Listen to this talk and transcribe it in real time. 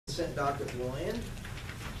consent docket will end.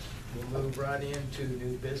 We'll move right into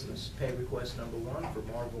new business. Pay request number 1 for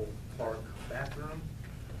Marble Park bathroom.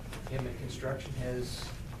 Emmett Construction has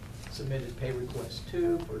submitted pay request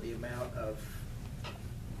 2 for the amount of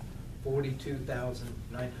 $42,994.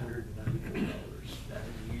 Now,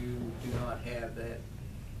 you do not have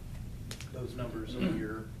those numbers on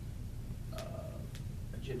your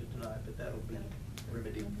agenda tonight, but that'll be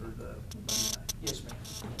remedied for the Monday night. Yes, ma'am.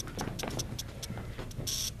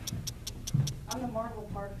 On the Marble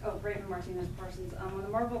Park, Raven Martinez Parsons, on the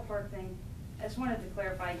Marble Park thing, I just wanted to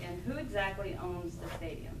clarify again, who exactly owns the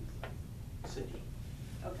stadiums? City.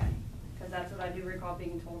 Okay, because that's what I do recall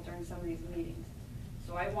being told during some of these meetings.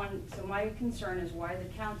 So my concern is why the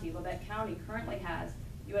county, Labette County currently has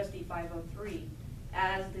USD 503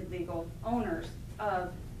 as the legal owners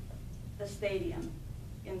of the stadium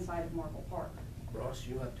inside of Marble Park. Ross,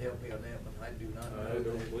 you'll have to help me on that one. I do not know. I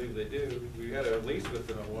don't believe they do. We had a lease with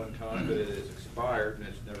them at one time, but it has expired and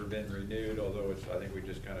it's never been renewed, although it's, I think we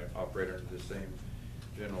just kind of operate under the same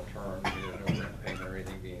general terms, no rent payment or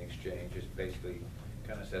anything being exchanged. Just basically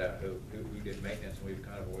kind of set out who did maintenance, and we've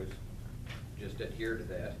kind of always just adhered to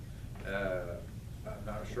that. I'm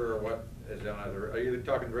not sure what is on either. Are you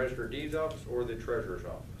talking the Register of Deeds office or the Treasurer's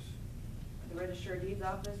office? The Register of Deeds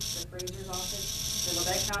office, the Fraser's office, the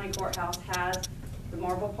Labette County Courthouse has the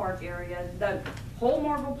Marble Park area. The whole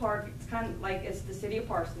Marble Park, it's kind of like it's the city of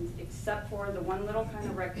Parsons, except for the one little kind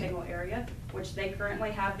of rectangle area, which they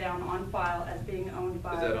currently have down on file as being owned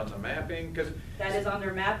by. Is that on the mapping? That is on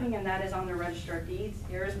their mapping, and that is on the Register of Deeds.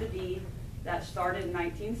 Here is the deed that started in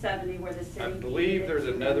 1970, where the city. I believe there's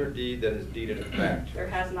another deed that is deeded it back to. There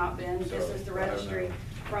has not been. So, this is the registry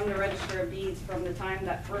from the Register of Deeds from the time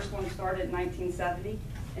that first one started in 1970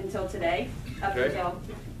 until today, up until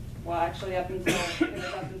last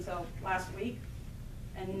week.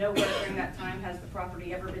 And nowhere during that time has the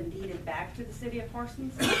property ever been deeded back to the city of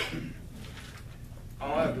Parsons.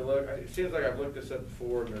 I'll have to look. It seems like I've looked this up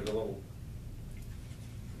before, and there's a little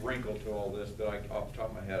wrinkle to all this that off the top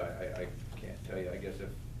of my head, I can't tell you. I guess the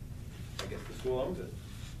school owns it.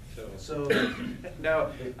 So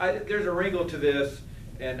no, there's a wrinkle to this,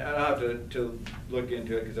 and I'll have to look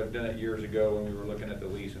into it because I've done it years ago when we were looking at the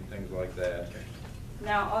lease and things like that.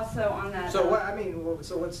 Now, also on that. So what?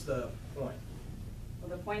 So what's the point? Well,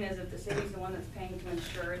 the point is, if the city's the one that's paying to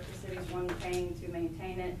insure it, the city's the one paying to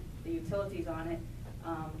maintain it, the utilities on it.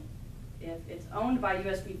 If it's owned by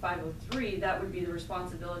USD 503, that would be the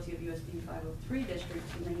responsibility of USD 503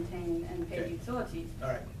 district to maintain and pay utilities. All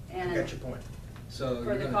right, and I got your point. So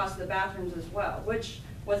for the cost of the bathrooms as well, which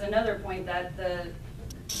was another point, that the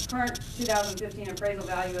current 2015 appraisal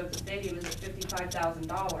value of the stadium is at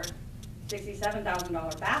 $55,000,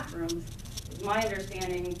 $67,000 bathrooms. Is my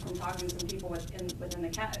understanding from talking to some people within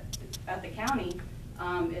at the county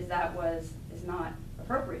is that is not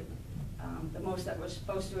appropriate. The most that was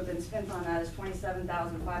supposed to have been spent on that is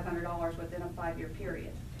 $27,500 within a 5-year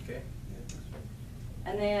period. Okay.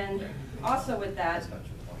 And then also with that,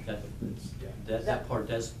 that part,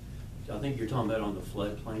 I think you're talking about on the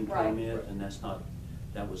floodplain permit, right. And that's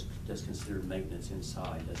considered maintenance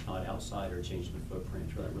inside. That's not outside or changing the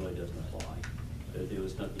footprint. That really doesn't apply. It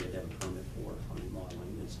was nothing you had to have a permit for on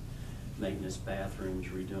remodeling. It's maintenance, bathrooms,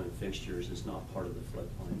 redoing fixtures. It's not part of the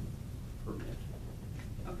floodplain permit.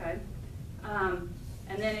 okay.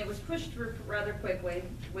 And then it was pushed through rather quickly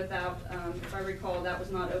without, if I recall, that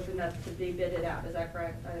was not opened up to be bidded out. Is that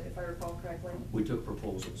correct, if I recall correctly? We took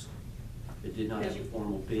proposals. It did not have a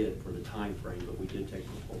formal bid for the time frame, but we did take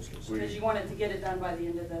proposals. Because you wanted to get it done by the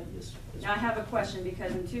end of the... Yes. Now I have a question,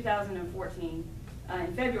 because in 2014,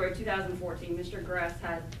 in February 2014, Mr. Grass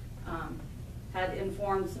had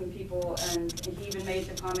informed some people, and he even made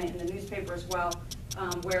the comment in the newspaper as well,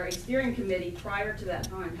 where a steering committee prior to that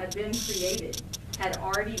time had been created, had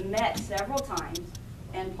already met several times,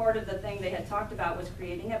 and part of the thing they had talked about was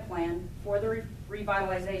creating a plan for the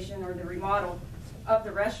revitalization or the remodel of the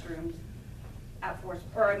restrooms at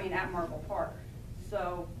Marble Park.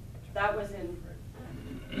 So that was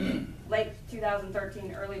in late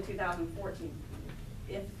 2013, early 2014.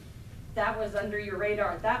 If that was under your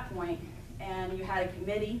radar at that point, and you had a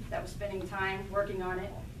committee that was spending time working on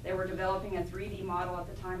it, they were developing a 3D model at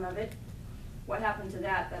the time of it, what happened to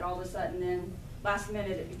that all of a sudden then, last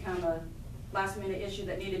minute, it became a last minute issue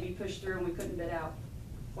that needed to be pushed through and we couldn't bid out?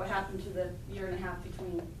 What happened to the year and a half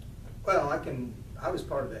between? Well, I was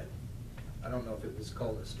part of that. I don't know if it was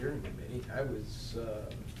called a steering committee. I was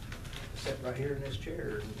sitting right here in this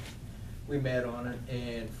chair, and we met on it,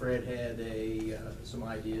 and Fred had some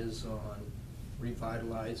ideas on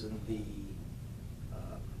revitalizing the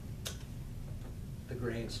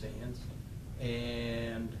grandstands,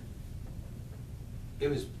 and it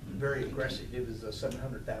was very aggressive. It was a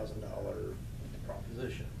 $700,000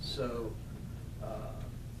 proposition. So,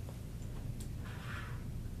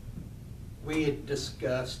 we had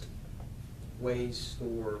discussed ways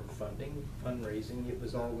for fundraising. It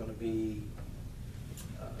was all gonna be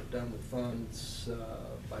done with funds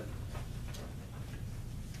by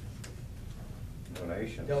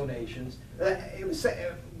donations. It was,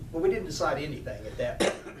 well, we didn't decide anything at that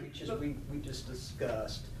point. We just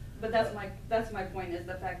discussed. But that's my point, is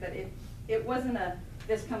the fact that it wasn't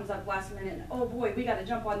this comes up last minute and, oh boy, we gotta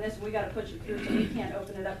jump on this and we gotta push it through so we can't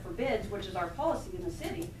open it up for bids, which is our policy in the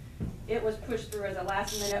city. It was pushed through as a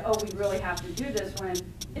last minute, oh, we really have to do this, when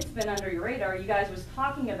it's been under your radar. You guys was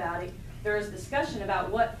talking about it. There was discussion about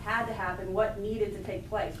what had to happen, what needed to take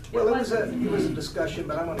place. Well, it was a discussion,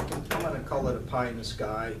 but I'm gonna call it a pie in the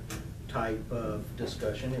sky type of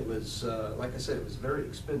discussion. It was, like I said, it was very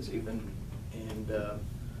expensive,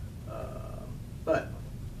 but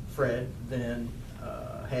Fred then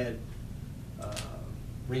had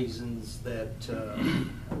reasons that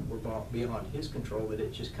were beyond his control, that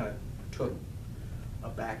it just kind of took a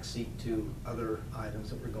backseat to other items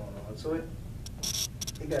that were going on. So it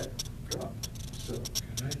got dropped. So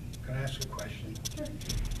Can I ask a question? Sure.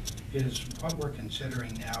 Is what we're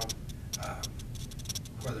considering now,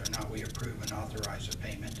 whether or not we approve and authorize a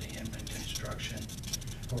payment to Inman Construction,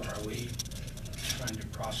 or are we trying to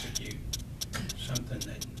prosecute something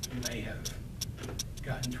that may have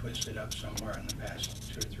gotten twisted up somewhere in the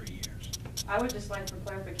past 2 or 3 years? I would just like for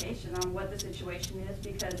clarification on what the situation is,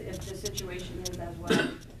 because if the situation is as well,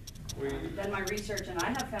 then my research, and I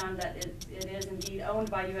have found that it is indeed owned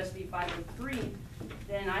by USD 503,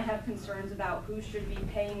 then I have concerns about who should be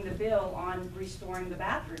paying the bill on restoring the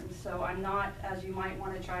bathrooms. So I'm not, as you might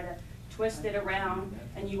want to try to twist it around,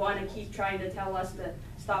 and you want to keep trying to tell us to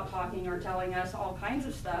stop talking or telling us all kinds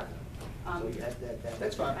of stuff.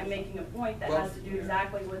 that's fine. I'm making a point that has to do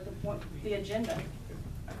exactly with the agenda.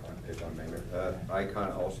 If I may, I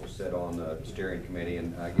kind of also sit on the steering committee,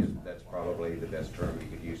 and I guess that's probably the best term you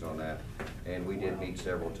could use on that. And we did meet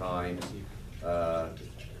several times,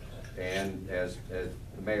 and as the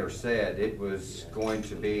mayor said, it was going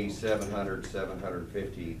to be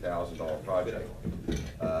 $750,000 project.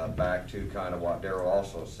 Back to kind of what Darrell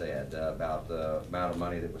also said about the amount of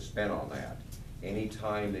money that was spent on that.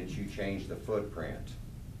 Anytime that you change the footprint,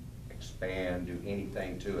 expand, do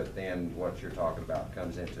anything to it, then what you're talking about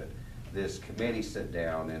comes into it. This committee sit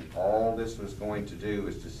down, and all this was going to do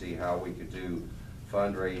is to see how we could do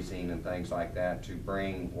fundraising and things like that to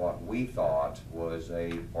bring what we thought was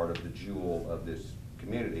a part of the jewel of this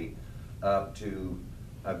community up to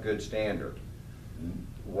a good standard.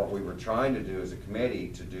 What we were trying to do as a committee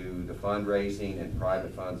to do the fundraising and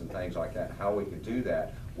private funds and things like that, how we could do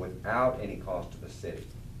that without any cost to the city.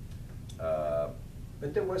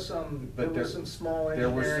 But there was some small There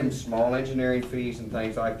engineering. was some small engineering fees and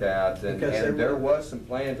things like that, and there was some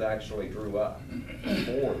plans actually drew up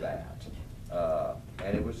for that.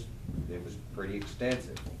 And it was pretty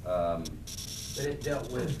extensive. But it dealt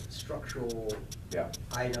with structural Yeah.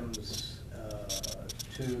 items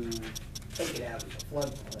to take it out of the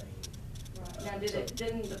floodplain. Now,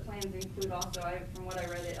 didn't the plans include also, from what I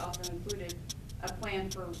read, it also included a plan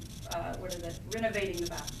for, renovating the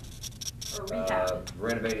bathroom? Or rehab?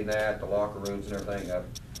 Renovating that, the locker rooms and everything.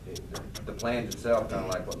 The plans itself, kind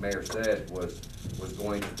of like what Mayor said, was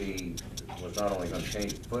not only going to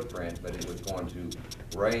change the footprint, but it was going to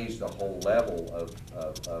raise the whole level of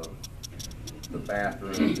the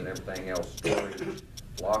bathrooms and everything else, storage,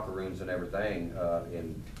 locker rooms and everything,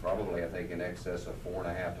 in probably, I think, in excess of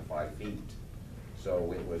 4.5 to 5 feet.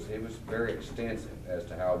 So it was very extensive as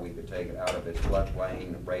to how we could take it out of its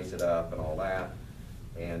floodplain, raise it up and all that.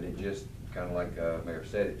 And it just, kind of like Mayor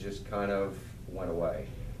said, it just kind of went away.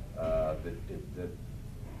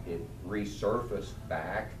 It resurfaced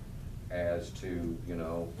back as to,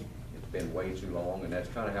 it's been way too long, and that's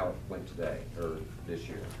kind of how it went today, or this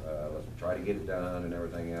year. Let's try to get it done and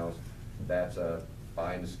everything else. That's a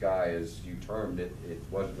pie in the sky, as you termed it. It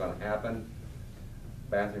wasn't going to happen.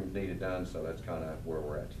 Bathrooms needed done, so that's kind of where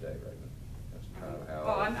we're at today, right now. That's kind of how.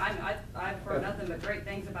 Well, I've heard nothing but great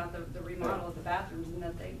things about the remodel of the bathrooms, and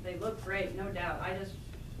that they look great, no doubt. I just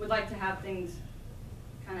would like to have things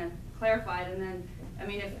kind of clarified, and then, I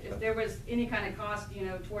mean, if there was any kind of cost,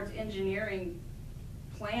 towards engineering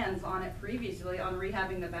plans on it previously, on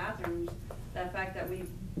rehabbing the bathrooms, the fact that we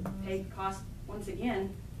paid cost, once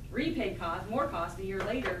again, repaid cost, more cost a year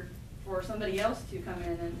later, for somebody else to come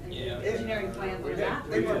in and do engineering plans on that.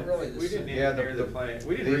 They weren't really the We didn't same. Yeah, engineer the plan,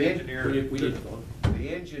 we didn't we did- engineer. We did. The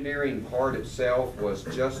The engineering part itself was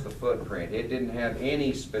just the footprint. It didn't have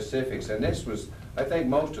any specifics, and this was, I think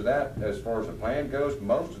most of that, as far as the plan goes,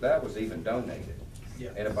 most of that was even donated. Yeah.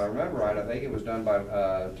 And if I remember right, I think it was done by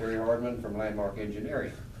Terry Hardman from Landmark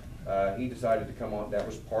Engineering. He decided to come on, that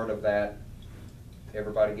was part of that,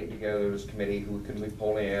 everybody getting together, this committee, who can we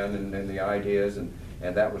pull in, and the ideas, and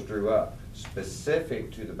that was drew up.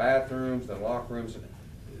 Specific to the bathrooms, the locker rooms,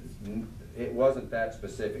 it wasn't that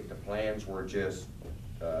specific. The plans were just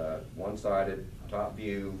one-sided, top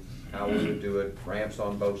view, how we would do it, ramps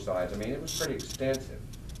on both sides. I mean, it was pretty extensive.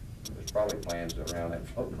 There's probably plans around that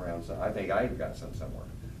floating around, so I think I even got some somewhere.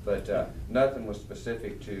 But nothing was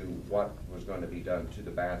specific to what was going to be done to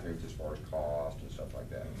the bathrooms as far as cost and stuff like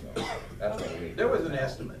that. So that's what we. There was an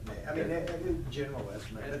estimate made, I mean, a general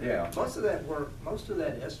estimate. But Yeah. most of that work, most of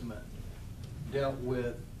that estimate dealt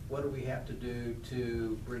with what do we have to do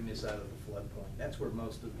to bring this out of the floodplain. That's where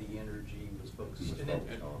most of the energy was focused. And it-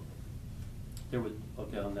 There was,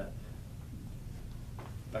 okay, on that,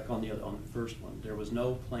 back on the other, on the first one, there was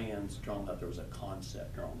no plans drawn up, there was a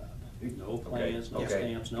concept drawn up. No plans, no Okay.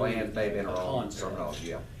 stamps, no. Plans may have been a wrong, concept. terminology,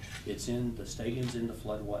 yeah. It's in, the stadium's in the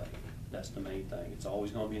floodway, that's the main thing. It's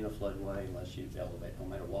always gonna be in the floodway unless you elevate, no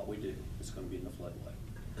matter what we do, it's gonna be in the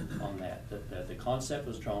floodway. On that, the concept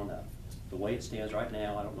was drawn up. The way it stands right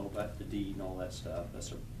now, I don't know about the deed and all that stuff,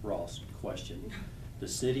 that's a Ross question. The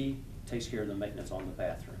city takes care of the maintenance on the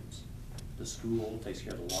bathrooms. The school takes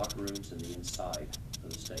care of the locker rooms and the inside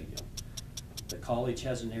of the stadium. The college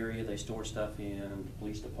has an area they store stuff in, the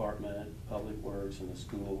police department, public works, and the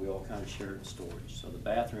school, we all kind of share the storage. So the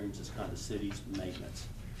bathrooms is kind of the city's maintenance.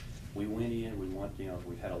 We went in,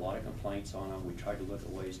 we've had a lot of complaints on them, we tried to look at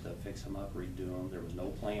ways to fix them up, redo them. There was no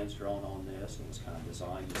plans drawn on this, it was kind of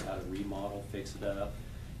designed just how to remodel, fix it up.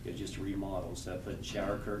 It was just a remodel, instead of putting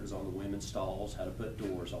shower curtains on the women's stalls, how to put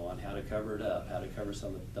doors on, how to cover it up, how to cover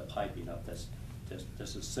some of the piping up. That's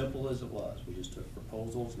just as simple as it was. We just took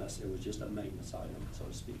proposals, and it was just a maintenance item, so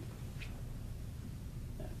to speak.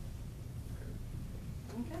 Yeah.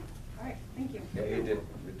 Okay, all right, thank you. Yeah,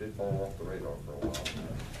 it did fall off the radar for a while.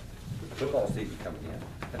 Football season coming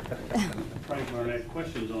in. Frank Barnett,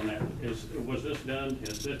 questions on that. Was this done,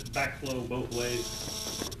 is this backflow both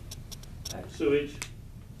ways, sewage?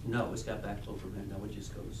 No, it's got backflow from it, no, it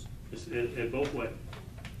just goes. It's in both ways,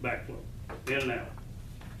 backflow, in and out,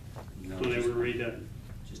 No, when they were redone.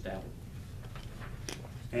 Just out.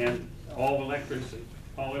 And all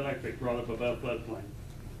electric brought up above floodplain.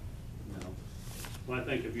 No. Well, I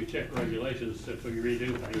think if you check regulations, if you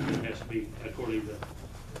redo things, it has to be according to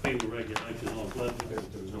FEMA regulations on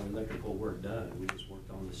floodplain. There was no electrical work done, we just worked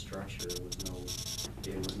on the structure,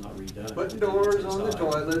 it was not redone. Putting doors on the Inside.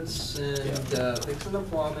 toilets and Yeah. fixing the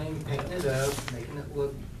plumbing, painting it up, making it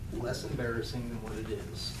look less embarrassing than what it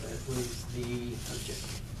is. That was the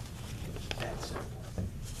objective. That simple.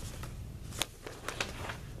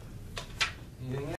 Anything